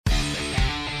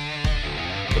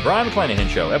The Brian McClanahan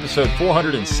Show, episode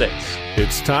 406.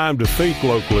 It's time to think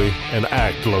locally and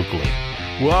act locally.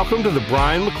 Welcome to the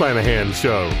Brian McClanahan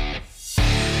Show.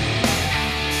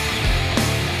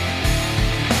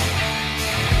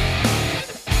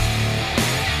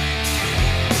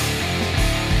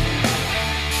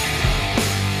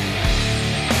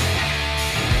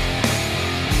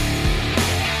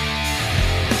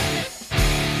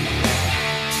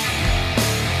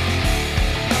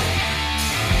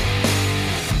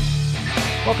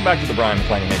 Welcome back to the Brian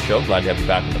McClanahan Show. Glad to have you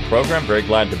back in the program. Very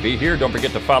glad to be here. Don't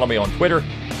forget to follow me on Twitter,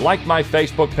 like my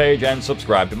Facebook page, and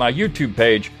subscribe to my YouTube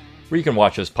page where you can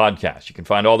watch this podcast. You can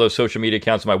find all those social media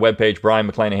accounts on my webpage,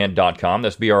 brianmcclanahan.com.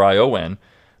 That's B-R-I-O-N,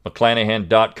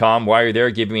 McClanahan.com. While you're there,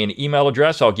 give me an email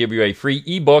address. I'll give you a free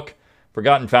ebook,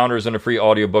 Forgotten Founders, and a free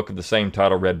audiobook of the same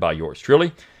title read by yours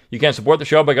truly. You can support the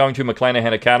show by going to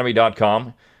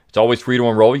McClanahanacademy.com. It's always free to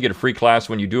enroll. You get a free class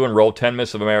when you do enroll, 10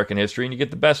 Myths of American History, and you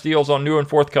get the best deals on new and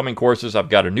forthcoming courses. I've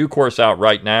got a new course out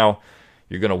right now.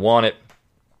 You're going to want it.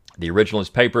 The original is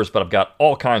papers, but I've got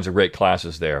all kinds of great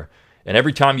classes there. And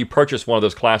every time you purchase one of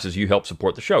those classes, you help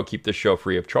support the show, keep this show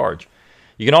free of charge.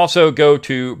 You can also go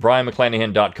to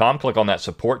brianmcclanahan.com, click on that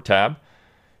support tab.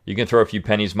 You can throw a few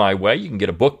pennies my way. You can get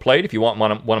a book plate if you want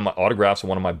one of my autographs of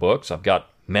one of my books. I've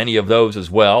got many of those as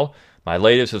well. My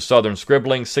latest is Southern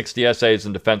Scribbling, 60 Essays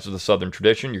in Defense of the Southern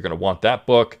Tradition. You're going to want that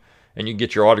book, and you can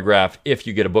get your autograph if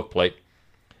you get a book plate.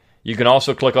 You can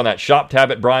also click on that shop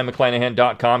tab at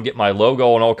brianmcclanahan.com, get my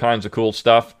logo and all kinds of cool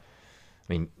stuff.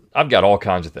 I mean, I've got all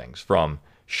kinds of things, from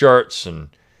shirts and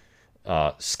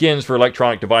skins for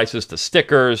electronic devices to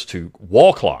stickers to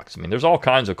wall clocks. I mean, there's all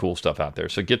kinds of cool stuff out there.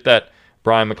 So get that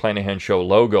Brian McClanahan Show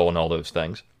logo and all those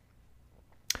things.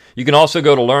 You can also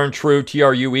go to Learn True,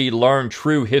 T-R-U-E,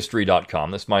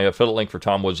 LearnTrueHistory.com. That's my affiliate link for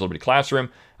Tom Wood's Liberty Classroom.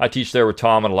 I teach there with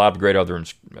Tom and a lot of great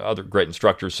other great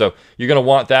instructors. So you're going to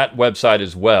want that website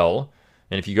as well.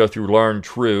 And if you go through Learn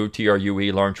True,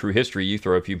 T-R-U-E, Learn True History, you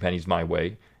throw a few pennies my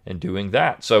way in doing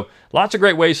that. So lots of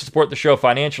great ways to support the show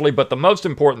financially, but the most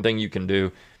important thing you can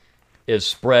do is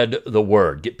spread the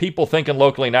word. Get people thinking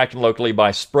locally and acting locally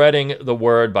by spreading the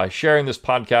word, by sharing this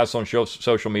podcast on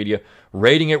social media,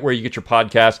 rating it where you get your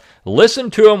podcasts. Listen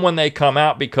to them when they come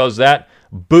out, because that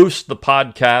boosts the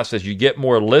podcast as you get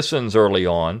more listens early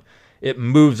on. It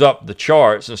moves up the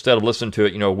charts instead of listening to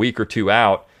it, a week or two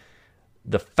out.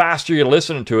 The faster you're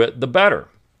listening to it, the better.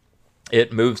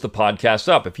 It moves the podcast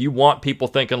up. If you want people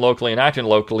thinking locally and acting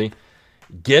locally,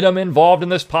 get them involved in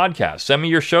this podcast. Send me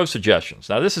your show suggestions.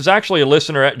 Now, this is actually a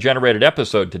listener-generated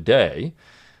episode today,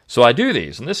 so I do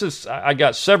these. And I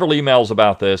got several emails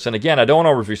about this. And again, I don't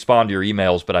always respond to your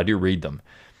emails, but I do read them.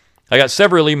 I got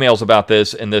several emails about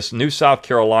this in this new South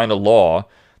Carolina law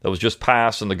that was just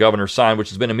passed and the governor signed, which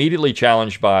has been immediately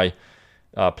challenged by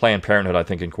Planned Parenthood, I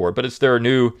think, in court. But it's their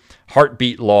new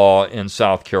heartbeat law in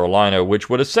South Carolina, which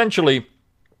would essentially,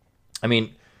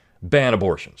 ban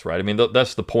abortions, right?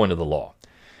 That's the point of the law.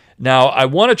 Now, I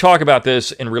want to talk about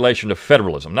this in relation to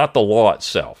federalism, not the law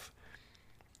itself,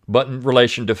 but in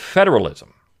relation to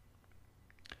federalism.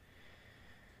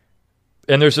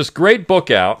 And there's this great book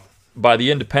out by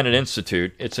the Independent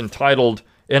Institute. It's entitled,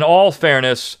 In All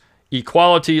Fairness,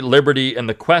 Equality, Liberty, and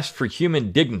the Quest for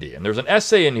Human Dignity. And there's an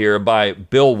essay in here by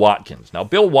Bill Watkins. Now,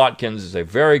 Bill Watkins is a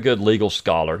very good legal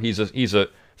scholar. He's a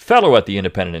fellow at the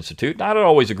Independent Institute. I don't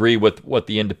always agree with what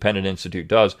the Independent Institute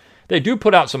does. They do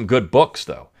put out some good books,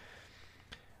 though.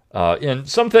 And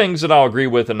some things that I'll agree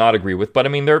with and not agree with, but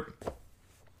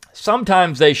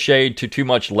sometimes they shade to too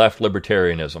much left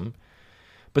libertarianism.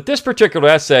 But this particular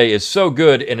essay is so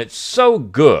good, and it's so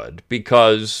good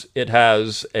because it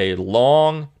has a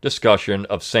long discussion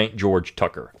of St. George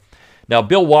Tucker. Now,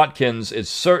 Bill Watkins is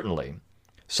certainly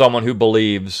someone who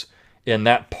believes in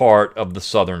that part of the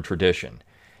Southern tradition.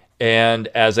 And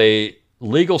as a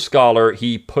legal scholar,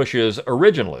 he pushes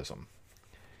originalism.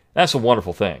 That's a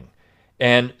wonderful thing.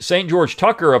 And St. George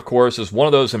Tucker, of course, is one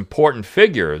of those important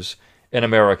figures in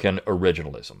American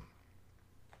originalism.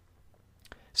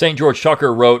 St. George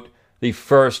Tucker wrote the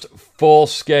first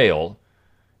full-scale,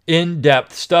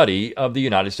 in-depth study of the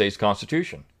United States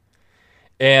Constitution.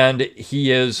 And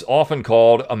he is often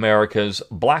called America's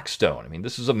Blackstone.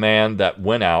 This is a man that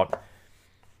went out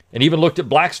and even looked at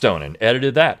Blackstone and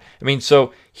edited that.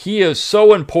 So he is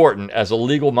so important as a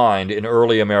legal mind in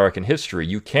early American history.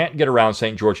 You can't get around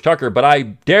St. George Tucker, but I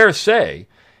dare say,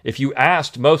 if you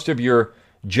asked most of your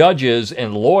judges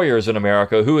and lawyers in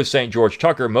America, who is St. George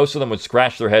Tucker, most of them would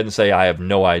scratch their head and say, I have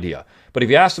no idea. But if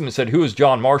you asked them and said, who is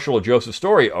John Marshall or Joseph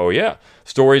Story? Oh yeah,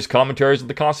 Story's Commentaries of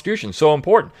the Constitution, so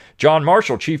important. John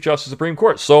Marshall, Chief Justice of the Supreme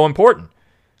Court, so important.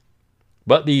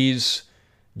 But these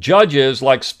Judges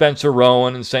like Spencer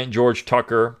Rowan and St. George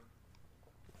Tucker,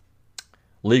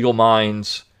 legal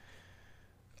minds,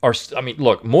 are,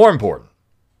 look, more important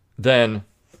than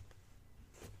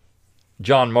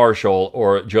John Marshall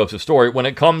or Joseph Story when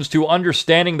it comes to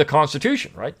understanding the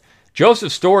Constitution, right?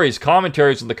 Joseph Story's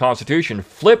commentaries on the Constitution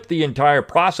flipped the entire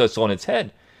process on its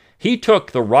head. He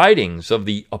took the writings of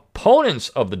the opponents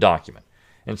of the document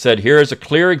and said, here is a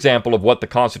clear example of what the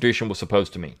Constitution was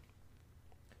supposed to mean.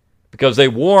 Because they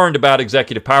warned about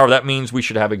executive power, that means we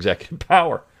should have executive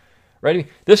power. Right?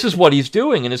 This is what he's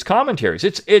doing in his commentaries.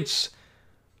 It's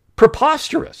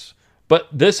preposterous. But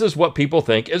this is what people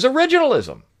think is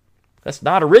originalism. That's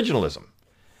not originalism.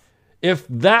 If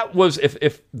that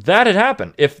had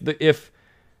happened, if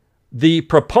the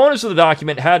proponents of the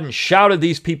document hadn't shouted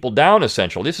these people down,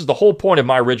 essentially, this is the whole point of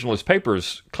my originalist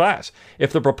papers class.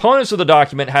 If the proponents of the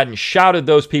document hadn't shouted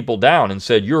those people down and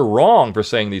said, you're wrong for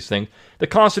saying these things, the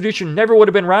Constitution never would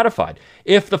have been ratified.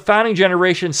 If the founding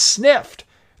generation sniffed,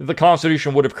 the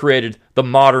Constitution would have created the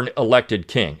modern elected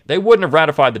king. They wouldn't have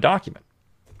ratified the document.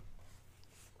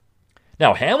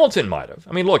 Now, Hamilton might have.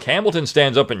 Look, Hamilton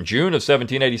stands up in June of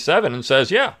 1787 and says,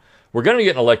 yeah, we're going to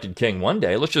get an elected king one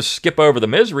day. Let's just skip over the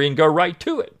misery and go right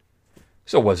to it.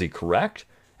 So was he correct?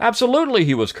 Absolutely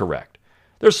he was correct.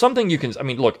 There's something you can...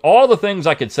 look, all the things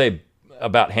I could say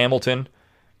about Hamilton,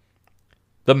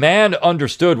 the man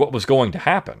understood what was going to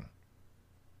happen.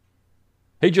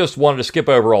 He just wanted to skip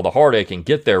over all the heartache and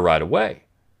get there right away.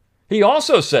 He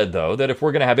also said, though, that if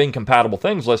we're going to have incompatible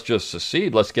things, let's just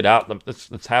secede. Let's get out.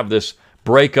 Let's have this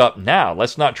break up now.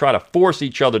 Let's not try to force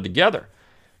each other together.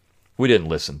 We didn't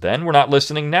listen then. We're not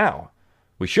listening now.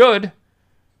 We should,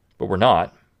 but we're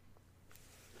not.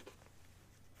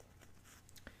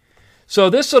 So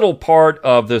this little part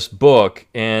of this book,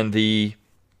 and the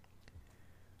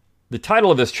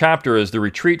title of this chapter is The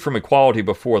Retreat from Equality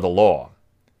Before the Law.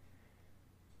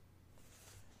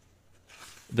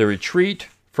 The Retreat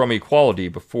from Equality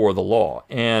Before the Law.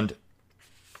 And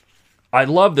I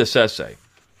love this essay.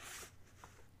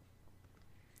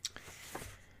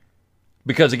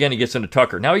 Because, again, he gets into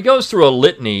Tucker. Now, he goes through a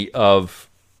litany of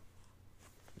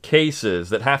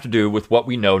cases that have to do with what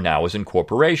we know now as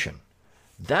incorporation.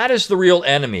 That is the real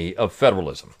enemy of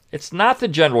federalism. It's not the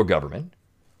general government,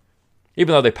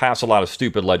 even though they pass a lot of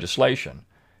stupid legislation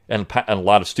and a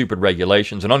lot of stupid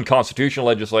regulations and unconstitutional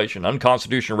legislation,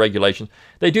 unconstitutional regulations.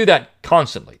 They do that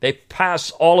constantly. They pass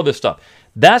all of this stuff.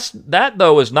 That,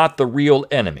 though, is not the real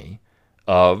enemy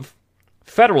of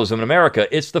federalism in America.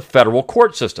 It's the federal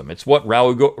court system. It's what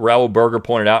Raoul Berger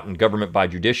pointed out in Government by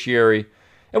Judiciary.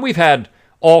 And we've had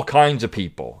all kinds of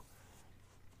people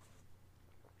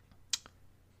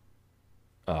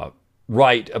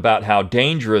write about how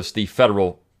dangerous the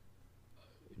federal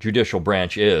judicial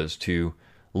branch is to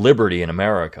liberty in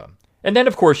America. And then,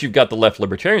 of course, you've got the left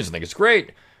libertarians who think it's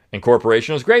great.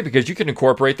 Incorporation is great because you can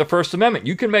incorporate the First Amendment.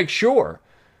 You can make sure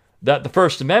that the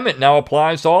First Amendment now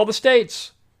applies to all the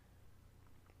states.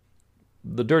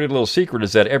 The dirty little secret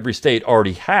is that every state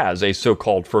already has a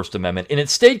so-called First Amendment in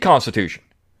its state constitution.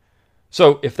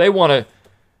 So if they want to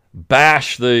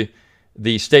bash the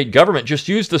state government, just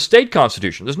use the state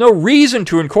constitution. There's no reason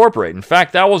to incorporate. In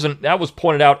fact, that was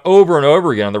pointed out over and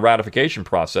over again in the ratification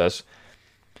process.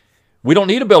 We don't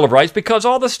need a Bill of Rights because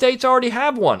all the states already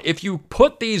have one. If you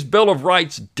put these Bill of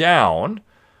Rights down,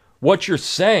 what you're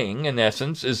saying, in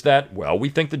essence, is that, well, we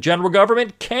think the general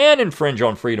government can infringe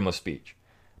on freedom of speech.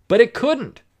 But it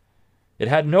couldn't. It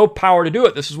had no power to do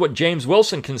it. This is what James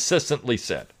Wilson consistently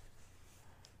said.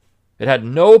 It had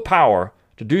no power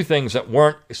to do things that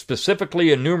weren't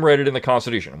specifically enumerated in the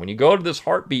Constitution. When you go to this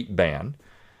heartbeat ban,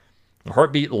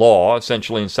 heartbeat law,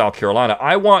 essentially in South Carolina,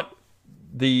 I want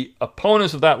the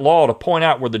opponents of that law to point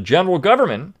out where the general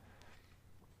government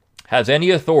has any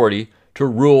authority to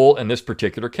rule in this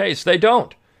particular case. They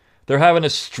don't. They're having to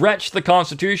stretch the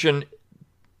Constitution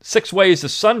 6 ways to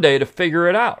Sunday to figure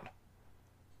it out.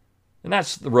 And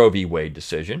that's the Roe v. Wade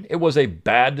decision. It was a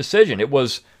bad decision. It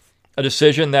was a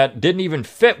decision that didn't even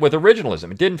fit with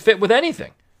originalism. It didn't fit with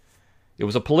anything. It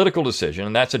was a political decision,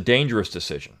 and that's a dangerous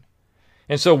decision.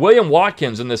 And so William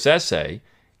Watkins in this essay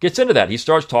gets into that. He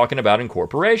starts talking about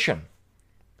incorporation.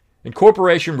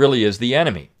 Incorporation really is the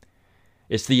enemy.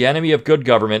 It's the enemy of good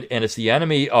government, and it's the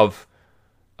enemy of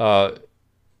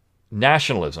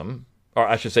nationalism, or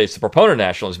I should say it's the proponent of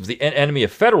nationalism. It's the enemy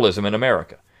of federalism in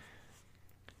America.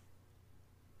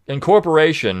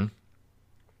 Incorporation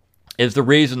is the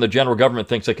reason the general government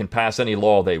thinks they can pass any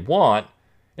law they want,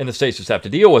 and the states just have to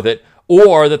deal with it,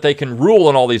 or that they can rule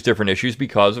on all these different issues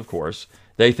because, of course,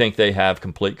 they think they have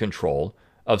complete control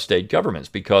of state governments,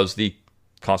 because the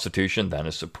Constitution then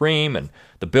is supreme, and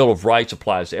the Bill of Rights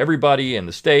applies to everybody in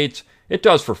the states. It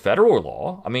does for federal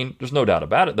law. I mean, there's no doubt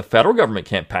about it. The federal government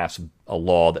can't pass a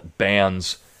law that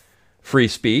bans free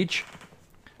speech.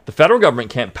 The federal government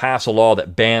can't pass a law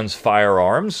that bans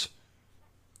firearms.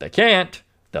 They can't.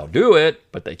 They'll do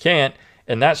it, but they can't.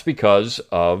 And that's because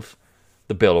of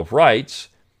the Bill of Rights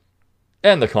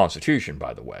and the Constitution,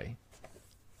 by the way.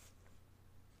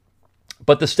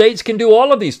 But the states can do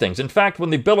all of these things. In fact, when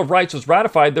the Bill of Rights was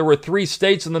ratified, there were 3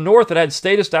 states in the North that had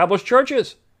state-established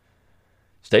churches.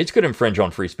 States could infringe on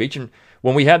free speech. And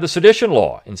when we had the sedition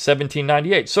law in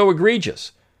 1798, so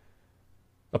egregious,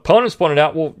 opponents pointed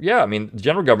out, well, yeah, I mean, the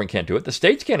general government can't do it. The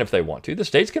states can if they want to. The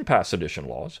states can pass sedition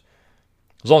laws,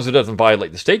 as long as it doesn't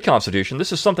violate the state constitution.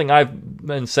 This is something I've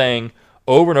been saying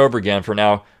over and over again for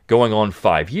now going on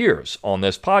 5 years on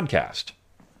this podcast.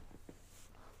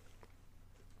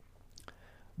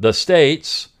 The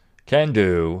states can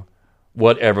do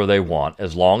whatever they want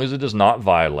as long as it does not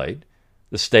violate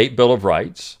the state Bill of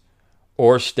Rights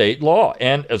or state law.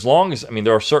 And as long as, I mean,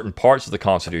 there are certain parts of the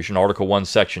Constitution, Article 1,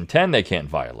 Section 10, they can't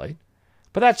violate.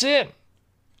 But that's it.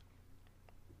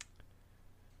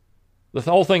 The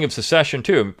whole thing of secession,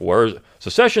 too.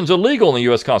 Secession's illegal in the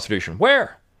U.S. Constitution.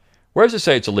 Where? Where does it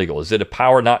say it's illegal? Is it a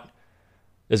power that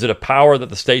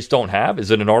the states don't have?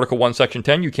 Is it in Article 1, Section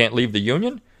 10, you can't leave the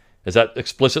Union? Is that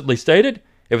explicitly stated?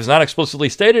 If it's not explicitly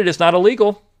stated, it's not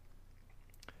illegal.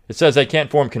 It says they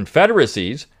can't form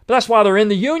confederacies, but that's why they're in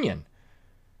the Union.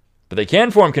 But they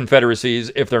can form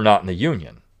confederacies if they're not in the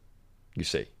Union, you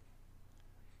see. It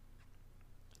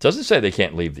doesn't say they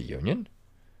can't leave the Union.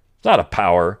 It's not a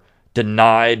power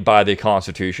denied by the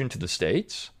Constitution to the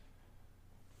states.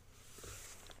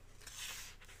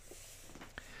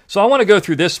 So I want to go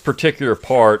through this particular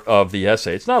part of the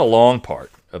essay. It's not a long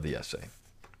part of the essay.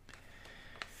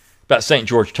 About St.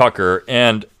 George Tucker,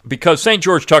 and because St.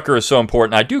 George Tucker is so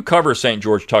important, I do cover St.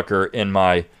 George Tucker in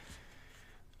my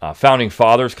Founding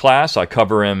Fathers class. I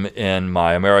cover him in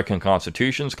my American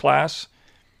Constitutions class.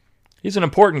 He's an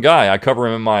important guy. I cover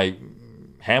him in my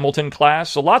Hamilton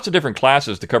class. So lots of different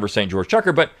classes to cover St. George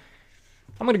Tucker, but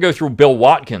I'm going to go through Bill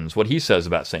Watkins, what he says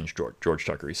about St. George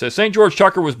Tucker. He says, St. George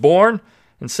Tucker was born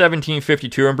in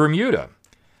 1752 in Bermuda.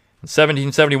 In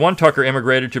 1771, Tucker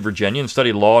immigrated to Virginia and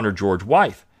studied law under George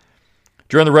Wythe.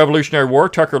 During the Revolutionary War,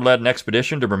 Tucker led an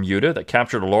expedition to Bermuda that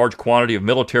captured a large quantity of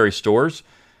military stores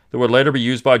that would later be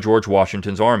used by George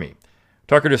Washington's army.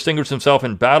 Tucker distinguished himself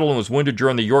in battle and was wounded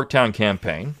during the Yorktown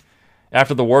campaign.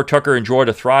 After the war, Tucker enjoyed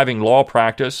a thriving law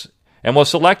practice and was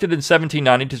selected in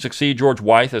 1790 to succeed George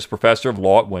Wythe as professor of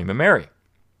law at William & Mary.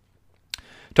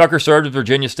 Tucker served as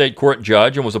Virginia State Court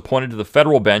judge and was appointed to the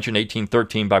federal bench in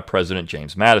 1813 by President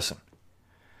James Madison.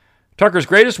 Tucker's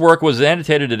greatest work was the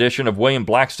annotated edition of William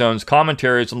Blackstone's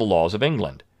Commentaries on the Laws of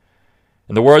England.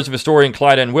 In the words of historian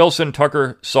Clyde N. Wilson,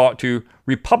 Tucker sought to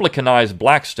republicanize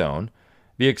Blackstone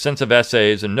via extensive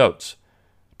essays and notes.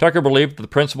 Tucker believed that the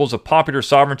principles of popular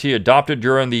sovereignty adopted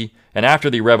during and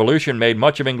after the Revolution made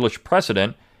much of English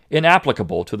precedent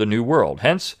inapplicable to the New World.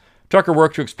 Hence, Tucker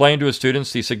worked to explain to his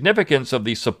students the significance of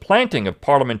the supplanting of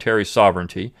parliamentary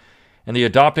sovereignty and the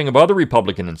adopting of other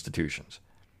republican institutions.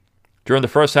 During the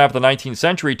first half of the 19th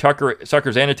century,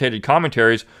 Tucker's annotated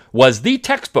commentaries was the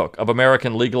textbook of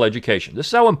American legal education. This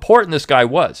is how important this guy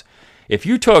was. If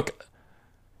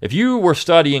you were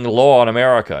studying law in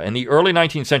America in the early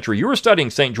 19th century, you were studying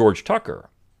St. George Tucker.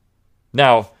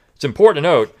 Now, it's important to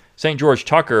note, St. George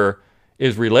Tucker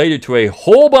is related to a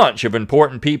whole bunch of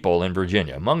important people in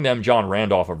Virginia, among them John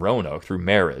Randolph of Roanoke through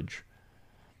marriage.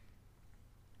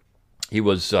 He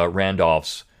was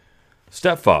Randolph's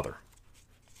stepfather.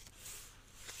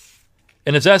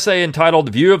 In his essay entitled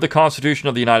The View of the Constitution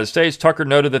of the United States, Tucker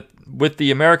noted that with the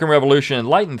American Revolution,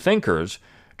 enlightened thinkers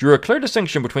drew a clear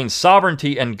distinction between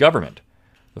sovereignty and government.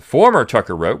 The former,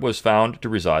 Tucker wrote, was found to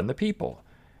reside in the people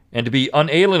and to be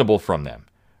unalienable from them,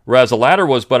 whereas the latter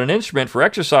was but an instrument for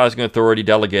exercising authority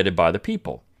delegated by the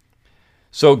people.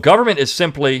 So government is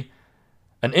simply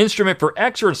an instrument for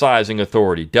exercising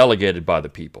authority delegated by the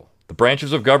people. The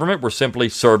branches of government were simply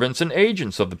servants and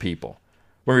agents of the people.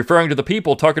 When referring to the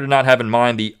people, Tucker did not have in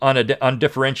mind the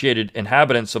undifferentiated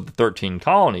inhabitants of the 13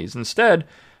 colonies. Instead,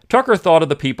 Tucker thought of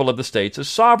the people of the states as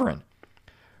sovereign.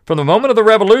 From the moment of the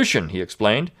Revolution, he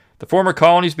explained, the former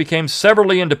colonies became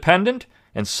severally independent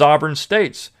and sovereign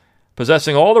states,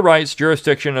 possessing all the rights,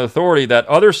 jurisdiction, and authority that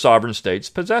other sovereign states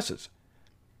possesses.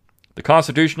 The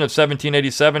Constitution of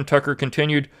 1787, Tucker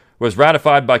continued, was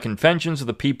ratified by conventions of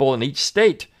the people in each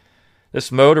state. This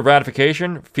mode of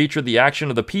ratification featured the action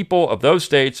of the people of those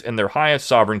states in their highest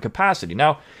sovereign capacity.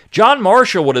 Now, John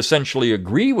Marshall would essentially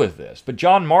agree with this, but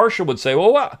John Marshall would say,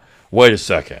 well, wait a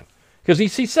second. Because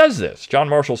he says this, John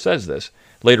Marshall says this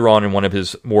later on in one of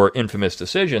his more infamous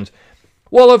decisions.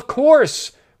 Well, of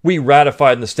course we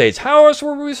ratified in the states. How else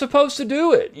were we supposed to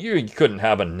do it? You couldn't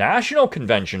have a national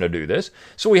convention to do this,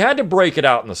 so we had to break it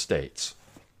out in the states.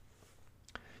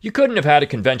 You couldn't have had a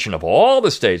convention of all the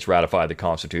states ratify the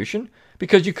Constitution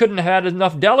because you couldn't have had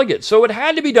enough delegates, so it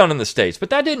had to be done in the states.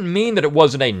 But that didn't mean that it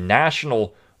wasn't a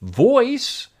national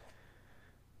voice.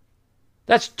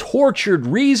 That's tortured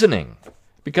reasoning.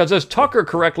 Because as Tucker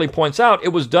correctly points out, it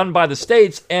was done by the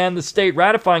states, and the state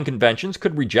ratifying conventions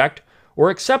could reject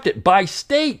or accept it by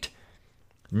state.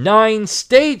 9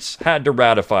 states had to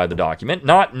ratify the document,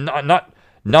 not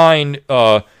 9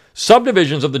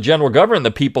 subdivisions of the general government,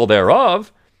 the people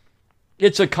thereof.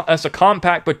 It's a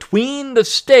compact between the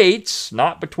states,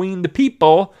 not between the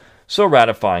people, so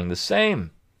ratifying the same.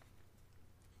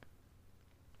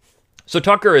 So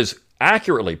Tucker is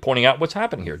accurately pointing out what's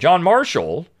happening here. John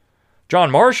Marshall,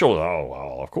 oh,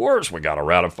 well, of course we got to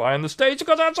ratify in the states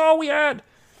because that's all we had.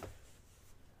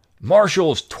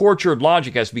 Marshall's tortured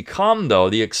logic has become, though,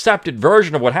 the accepted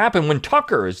version of what happened when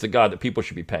Tucker is the guy that people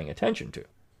should be paying attention to.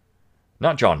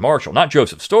 Not John Marshall, not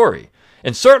Joseph Story,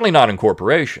 and certainly not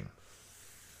Incorporation.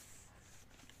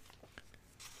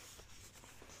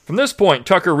 From this point,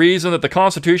 Tucker reasoned that the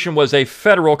Constitution was a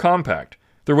federal compact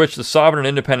through which the sovereign and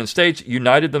independent states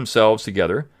united themselves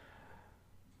together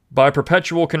by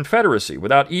perpetual confederacy,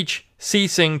 without each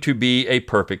ceasing to be a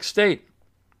perfect state.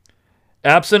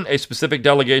 Absent a specific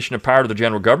delegation of power to the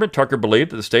general government, Tucker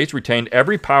believed that the states retained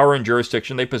every power and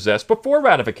jurisdiction they possessed before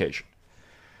ratification.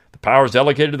 The powers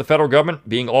delegated to the federal government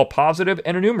being all positive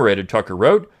and enumerated, Tucker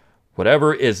wrote,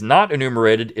 whatever is not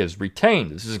enumerated is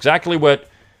retained. This is exactly what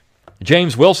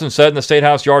James Wilson said in the State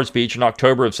House Yard speech in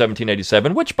October of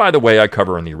 1787, which, by the way, I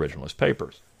cover in the originalist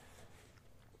papers.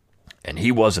 And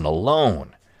he wasn't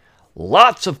alone.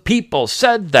 Lots of people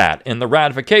said that in the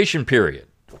ratification period.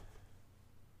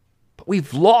 But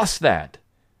we've lost that.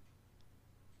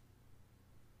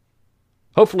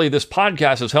 Hopefully this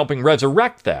podcast is helping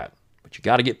resurrect that. But you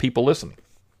got to get people listening.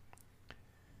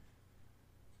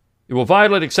 It will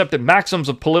violate accepted maxims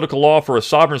of political law for a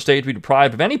sovereign state to be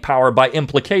deprived of any power by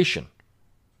implication.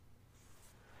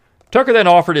 Tucker then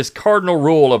offered his cardinal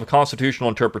rule of constitutional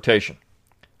interpretation.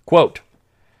 Quote,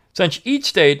 since each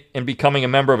state, in becoming a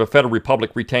member of a federal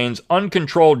republic, retains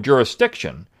uncontrolled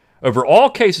jurisdiction over all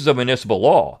cases of municipal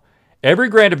law, every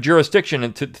grant of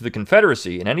jurisdiction to the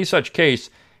Confederacy in any such case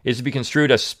is to be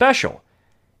construed as special,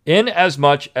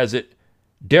 inasmuch as it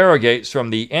derogates from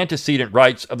the antecedent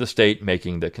rights of the state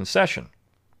making the concession.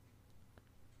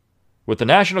 With the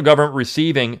national government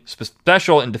receiving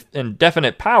special and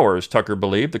indefinite powers, Tucker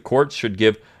believed the courts should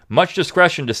give much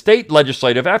discretion to state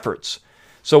legislative efforts.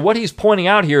 So what he's pointing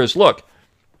out here is, look,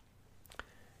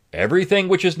 everything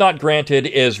which is not granted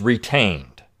is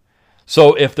retained.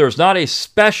 So if there's not a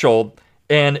special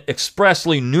and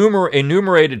expressly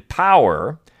enumerated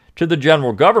power to the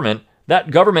general government,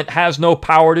 that government has no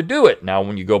power to do it. Now,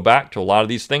 when you go back to a lot of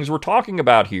these things we're talking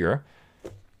about here,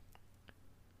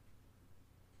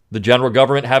 the general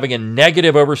government having a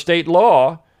negative over state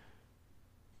law,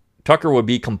 Tucker would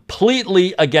be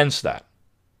completely against that,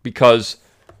 because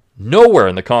nowhere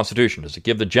in the Constitution does it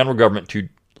give the general government to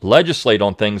legislate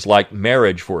on things like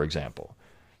marriage, for example,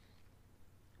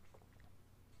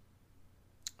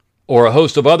 or a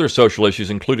host of other social issues,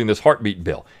 including this heartbeat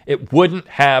bill. It wouldn't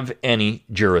have any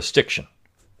jurisdiction.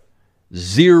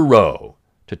 Zero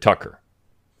to Tucker.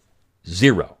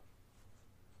 Zero.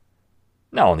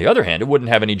 Now, on the other hand, it wouldn't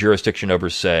have any jurisdiction over,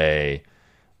 say,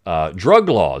 drug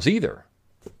laws either.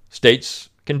 States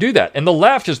can do that. And the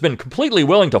left has been completely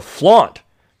willing to flaunt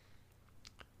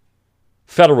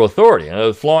federal authority.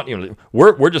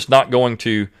 We're just not going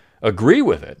to agree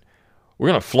with it. We're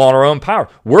going to flaunt our own power.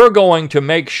 We're going to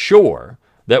make sure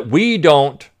that we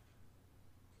don't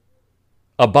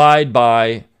abide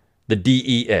by the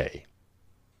DEA.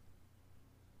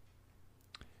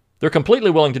 They're completely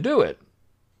willing to do it.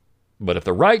 But if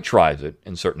the right tries it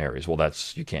in certain areas, well,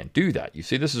 you can't do that. You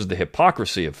see, this is the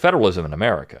hypocrisy of federalism in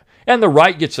America. And the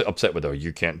right gets upset with,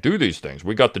 you can't do these things.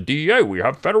 We got the DEA. We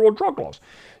have federal drug laws.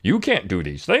 You can't do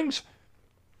these things.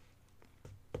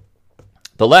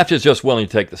 The left is just willing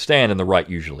to take the stand, and the right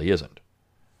usually isn't.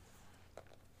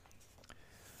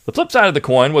 The flip side of the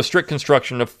coin was strict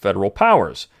construction of federal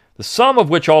powers, the sum of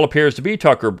which all appears to be,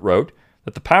 Tucker wrote,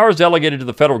 that the powers delegated to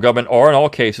the federal government are, in all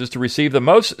cases, to receive the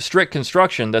most strict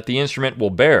construction that the instrument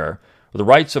will bear, or the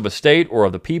rights of a state or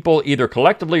of the people, either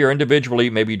collectively or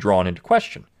individually, may be drawn into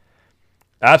question.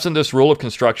 Absent this rule of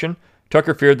construction,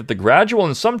 Tucker feared that the gradual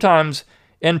and sometimes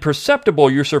and perceptible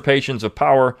usurpations of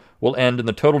power will end in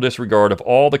the total disregard of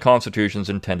all the Constitution's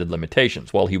intended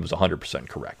limitations. Well, he was 100%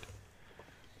 correct.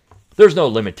 There's no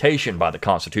limitation by the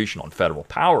Constitution on federal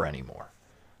power anymore.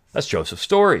 That's Joseph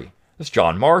Story. That's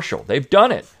John Marshall. They've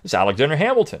done it. It's Alexander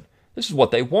Hamilton. This is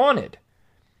what they wanted.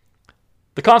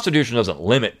 The Constitution doesn't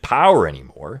limit power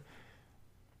anymore.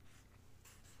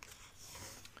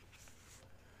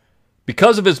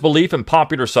 Because of his belief in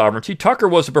popular sovereignty, Tucker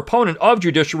was a proponent of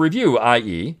judicial review,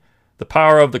 i.e., the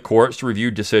power of the courts to review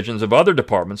decisions of other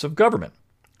departments of government.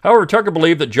 However, Tucker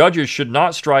believed that judges should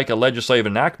not strike a legislative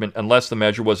enactment unless the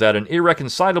measure was at an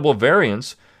irreconcilable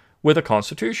variance with the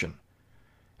Constitution.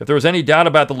 If there was any doubt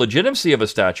about the legitimacy of a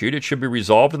statute, it should be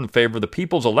resolved in favor of the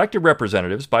people's elected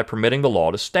representatives by permitting the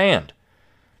law to stand.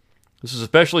 This is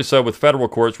especially so with federal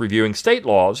courts reviewing state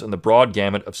laws and the broad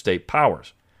gamut of state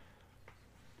powers.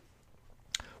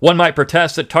 One might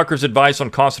protest that Tucker's advice on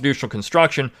constitutional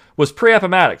construction was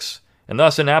pre-appomattox and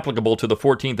thus inapplicable to the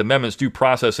 14th Amendment's due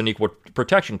process and equal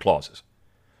protection clauses.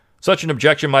 Such an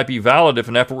objection might be valid if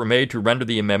an effort were made to render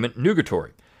the amendment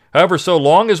nugatory. However, so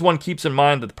long as one keeps in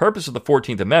mind that the purpose of the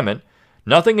 14th Amendment,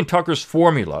 nothing in Tucker's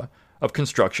formula of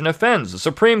construction offends. The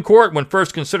Supreme Court, when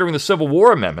first considering the Civil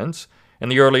War amendments in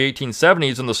the early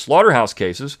 1870s and the slaughterhouse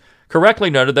cases, correctly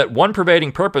noted that one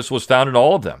pervading purpose was found in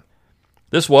all of them.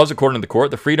 This was, according to the court,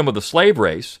 the freedom of the slave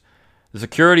race, the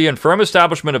security and firm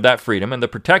establishment of that freedom, and the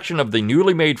protection of the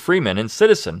newly made freeman and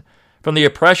citizen from the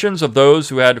oppressions of those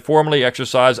who had formerly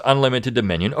exercised unlimited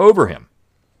dominion over him.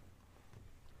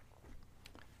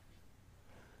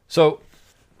 So,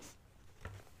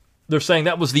 they're saying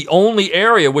that was the only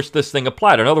area which this thing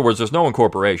applied. In other words, there's no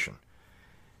incorporation.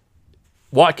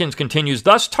 Watkins continues,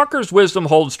 thus Tucker's wisdom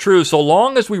holds true so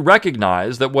long as we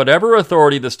recognize that whatever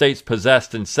authority the states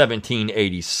possessed in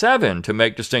 1787 to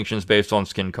make distinctions based on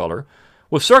skin color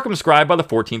was circumscribed by the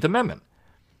 14th Amendment.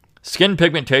 Skin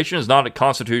pigmentation is not a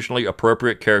constitutionally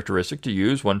appropriate characteristic to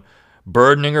use when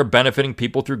burdening or benefiting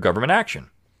people through government action.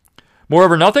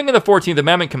 Moreover, nothing in the 14th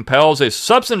Amendment compels a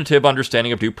substantive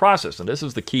understanding of due process, and this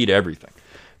is the key to everything.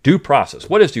 Due process.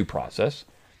 What is due process?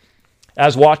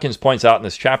 As Watkins points out in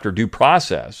this chapter, due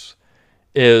process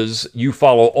is you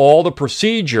follow all the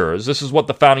procedures. This is what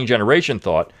the founding generation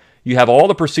thought. You have all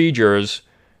the procedures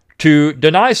to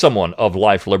deny someone of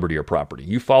life, liberty, or property.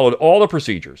 You followed all the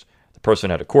procedures. The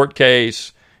person had a court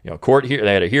case, they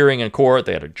had a hearing in court,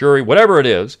 they had a jury, whatever it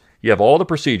is. You have all the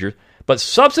procedures. But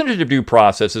substantive due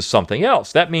process is something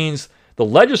else. That means the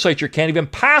legislature can't even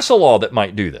pass a law that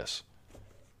might do this.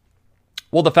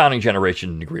 Well, the founding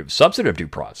generation didn't agree with substantive due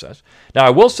process. Now,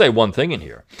 I will say one thing in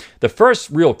here. The first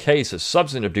real case of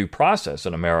substantive due process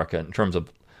in America in terms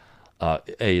of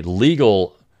a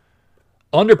legal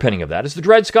underpinning of that is the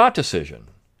Dred Scott decision.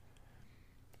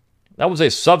 That was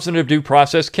a substantive due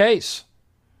process case.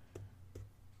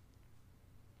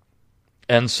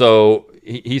 And so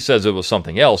he says it was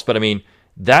something else, but I mean,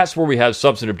 that's where we have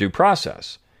substantive due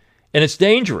process. And it's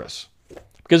dangerous.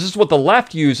 Because this is what the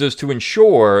left uses to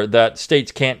ensure that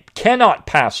states cannot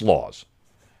pass laws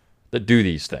that do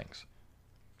these things.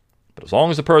 But as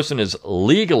long as the person is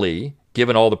legally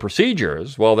given all the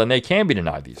procedures, well, then they can be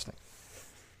denied these things.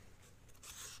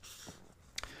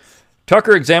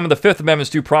 Tucker examined the Fifth Amendment's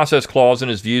due process clause in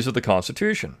his views of the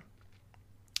Constitution,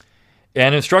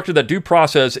 and instructed that due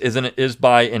process is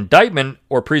by indictment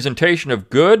or presentation of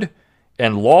good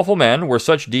and lawful men where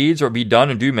such deeds are be done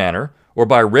in due manner, or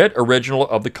by writ original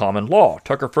of the common law.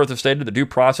 Tucker further stated that due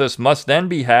process must then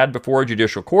be had before a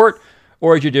judicial court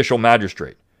or a judicial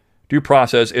magistrate. Due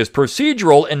process is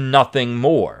procedural and nothing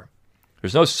more.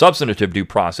 There's no substantive due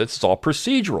process, it's all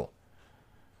procedural.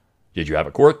 Did you have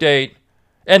a court date?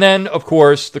 And then, of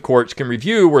course, the courts can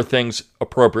review were things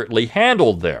appropriately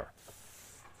handled there.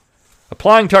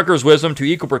 Applying Tucker's wisdom to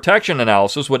equal protection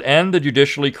analysis would end the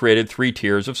judicially created three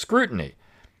tiers of scrutiny.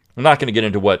 I'm not going to get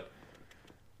into what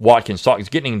Watkins talks,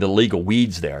 getting into the legal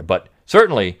weeds there, but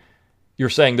certainly you're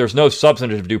saying there's no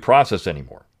substantive due process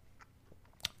anymore.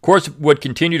 Courts would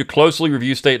continue to closely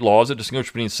review state laws that distinguish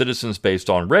between citizens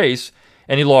based on race.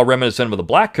 Any law reminiscent of the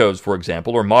black codes, for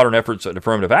example, or modern efforts at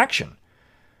affirmative action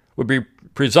would be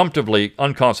presumptively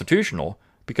unconstitutional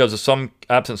because of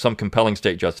absent some compelling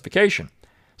state justification.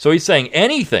 So he's saying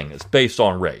anything that's based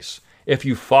on race, if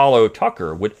you follow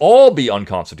Tucker, would all be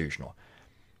unconstitutional.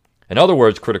 In other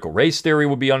words, critical race theory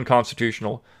would be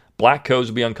unconstitutional, black codes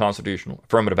would be unconstitutional,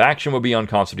 affirmative action would be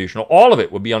unconstitutional, all of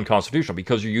it would be unconstitutional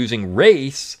because you're using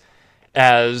race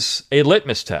as a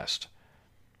litmus test.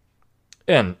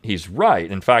 And he's right.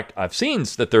 In fact, I've seen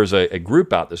that there's a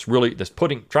group out that's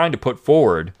trying to put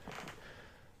forward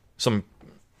some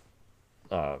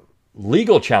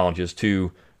legal challenges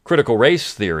to critical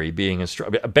race theory being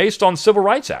based on civil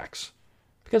rights acts.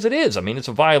 Because it is. I mean, it's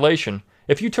a violation.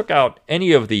 If you took out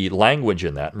any of the language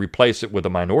in that and replaced it with a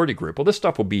minority group, well, this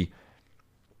stuff would be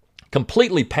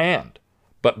completely panned.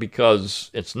 But because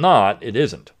it's not, it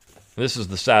isn't. This is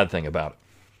the sad thing about it.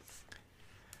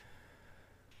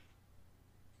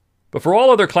 But for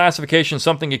all other classifications,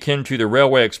 something akin to the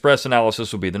Railway Express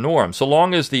analysis will be the norm. So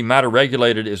long as the matter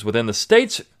regulated is within the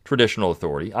state's traditional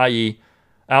authority, i.e.,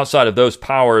 outside of those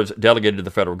powers delegated to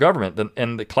the federal government,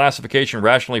 and the classification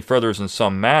rationally furthers in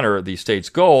some manner the state's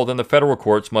goal, then the federal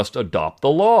courts must adopt the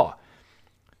law.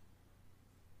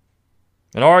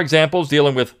 In our examples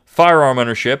dealing with firearm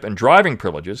ownership and driving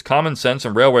privileges, common sense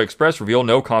and Railway Express reveal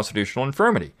no constitutional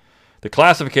infirmity. The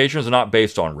classifications are not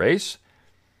based on race,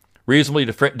 reasonably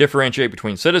differentiate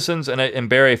between citizens, and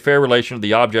bear a fair relation to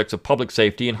the objects of public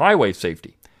safety and highway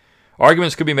safety.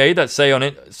 Arguments could be made that say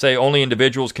only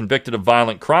individuals convicted of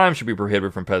violent crimes should be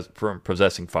prohibited from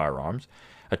possessing firearms.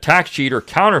 A tax cheat or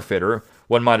counterfeiter,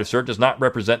 one might assert, does not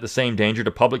represent the same danger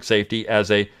to public safety as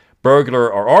a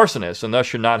burglar or arsonist, and thus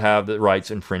should not have the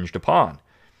rights infringed upon.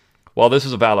 While this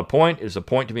is a valid point, it is a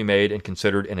point to be made and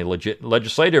considered in a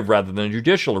legislative rather than a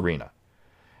judicial arena.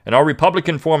 In our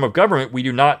Republican form of government, we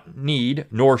do not need,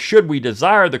 nor should we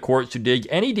desire the courts to dig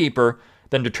any deeper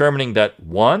than determining that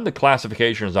 1, the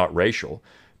classification is not racial,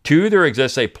 2, there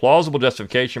exists a plausible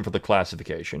justification for the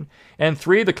classification, and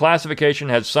 3, the classification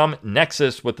has some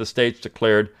nexus with the state's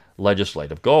declared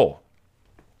legislative goal.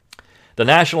 The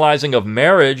nationalizing of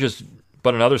marriage is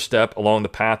but another step along the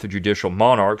path of judicial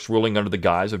monarchs ruling under the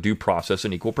guise of due process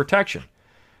and equal protection.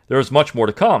 There is much more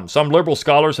to come. Some liberal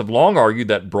scholars have long argued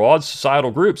that broad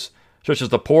societal groups, such as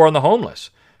the poor and the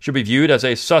homeless, should be viewed as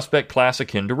a suspect class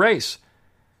akin to race.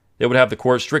 They would have the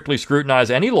court strictly scrutinize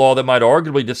any law that might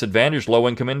arguably disadvantage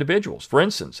low-income individuals. For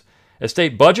instance, a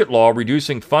state budget law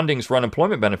reducing fundings for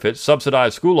unemployment benefits,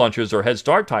 subsidized school lunches, or Head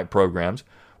Start-type programs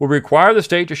would require the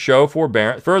state to show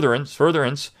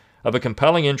furtherance of a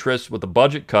compelling interest with a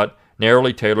budget cut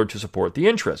narrowly tailored to support the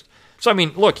interest. So, I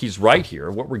mean, look, he's right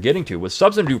here. What we're getting to with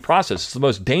substantive due process is the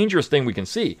most dangerous thing we can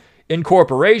see.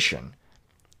 Incorporation,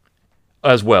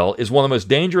 as well, is one of the most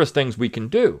dangerous things we can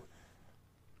do.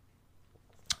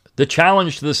 The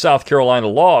challenge to the South Carolina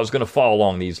law is going to fall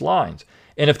along these lines.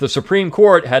 And if the Supreme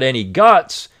Court had any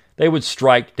guts, they would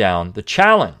strike down the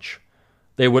challenge.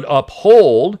 They would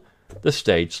uphold the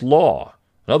state's law.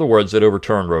 In other words, they'd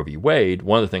overturn Roe v. Wade,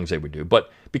 one of the things they would do.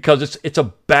 But because it's a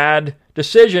bad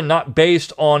decision, not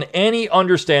based on any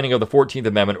understanding of the 14th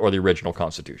Amendment or the original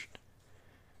Constitution.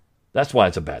 That's why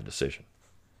it's a bad decision.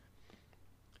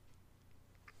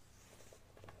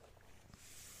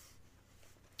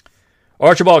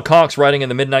 Archibald Cox, writing in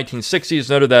the mid-1960s,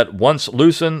 noted that once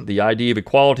loosened, the idea of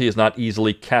equality is not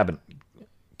easily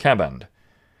cabined.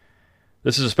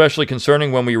 This is especially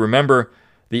concerning when we remember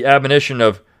the admonition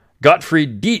of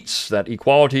Gottfried Dietz that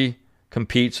equality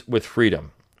competes with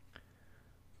freedom.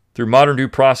 Through modern due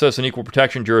process and equal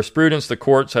protection jurisprudence, the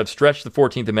courts have stretched the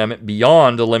 14th Amendment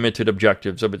beyond the limited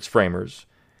objectives of its framers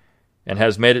and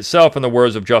has made itself, in the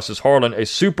words of Justice Harlan, a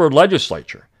super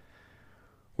legislature.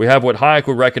 We have what Hayek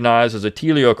would recognize as a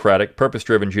teleocratic,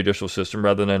 purpose-driven judicial system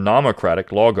rather than a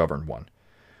nomocratic, law-governed one.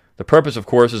 The purpose, of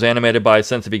course, is animated by a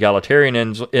sense of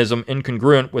egalitarianism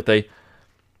incongruent with a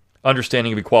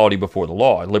understanding of equality before the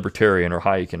law, a libertarian or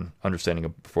Hayekian understanding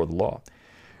of before the law.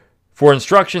 For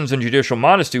instructions in judicial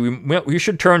modesty, we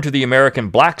should turn to the American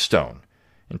Blackstone.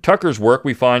 In Tucker's work,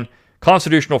 we find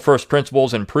constitutional first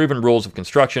principles and proven rules of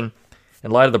construction. In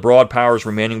light of the broad powers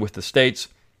remaining with the states,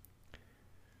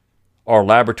 our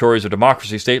laboratories of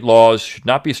democracy, state laws should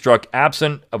not be struck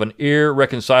absent of an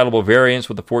irreconcilable variance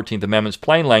with the 14th Amendment's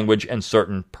plain language and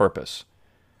certain purpose.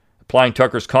 Applying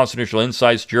Tucker's constitutional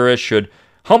insights, jurists should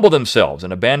humble themselves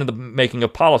and abandon the making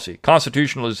of policy.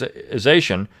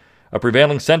 Constitutionalization of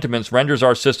prevailing sentiments renders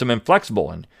our system inflexible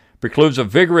and precludes a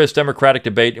vigorous democratic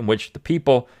debate in which the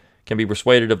people can be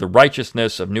persuaded of the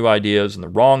righteousness of new ideas and the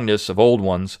wrongness of old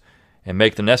ones and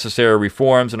make the necessary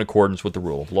reforms in accordance with the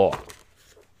rule of law.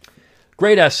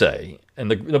 Great essay,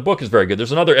 and the book is very good.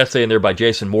 There's another essay in there by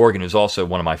Jason Morgan, who's also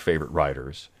one of my favorite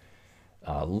writers,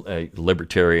 a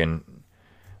libertarian,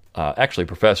 actually a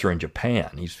professor in Japan.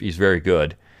 He's very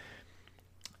good.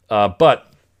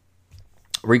 But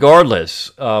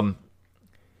regardless,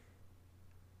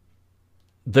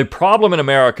 the problem in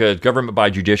America, government by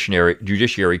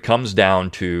judiciary, comes down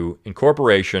to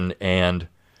incorporation and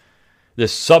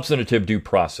this substantive due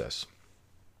process.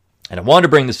 And I wanted to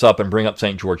bring this up and bring up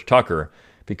St. George Tucker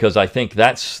because I think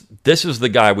this is the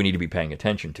guy we need to be paying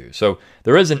attention to. So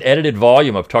there is an edited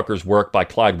volume of Tucker's work by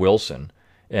Clyde Wilson,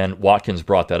 And Watkins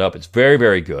brought that up. It's very,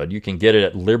 very good. You can get it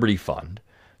at Liberty Fund.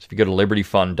 So if you go to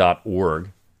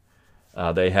libertyfund.org,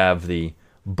 they have the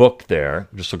book there.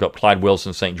 Just look up Clyde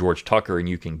Wilson, St. George Tucker, and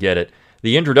you can get it.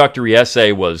 The introductory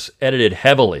essay was edited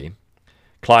heavily.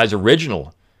 Clyde's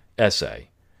original essay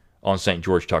on St.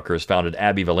 George Tucker is found at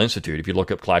Abbeville Institute. If you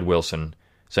look up Clyde Wilson,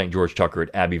 St. George Tucker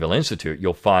at Abbeville Institute,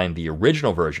 you'll find the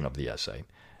original version of the essay,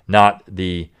 not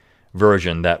the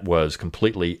version that was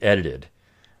completely edited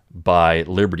by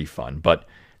Liberty Fund. But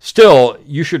still,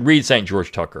 you should read St.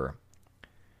 George Tucker.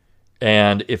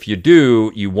 And if you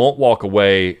do, you won't walk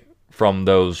away from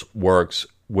those works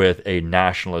with a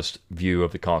nationalist view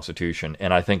of the Constitution.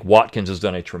 And I think Watkins has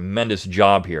done a tremendous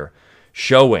job here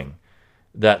showing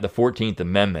that the 14th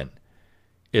Amendment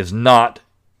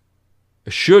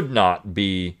should not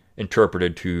be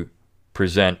interpreted to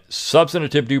present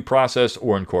substantive due process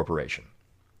or incorporation.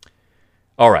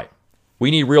 All right. We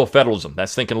need real federalism.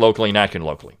 That's thinking locally and acting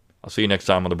locally. I'll see you next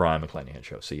time on the Brian McClanahan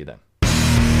Show. See you then.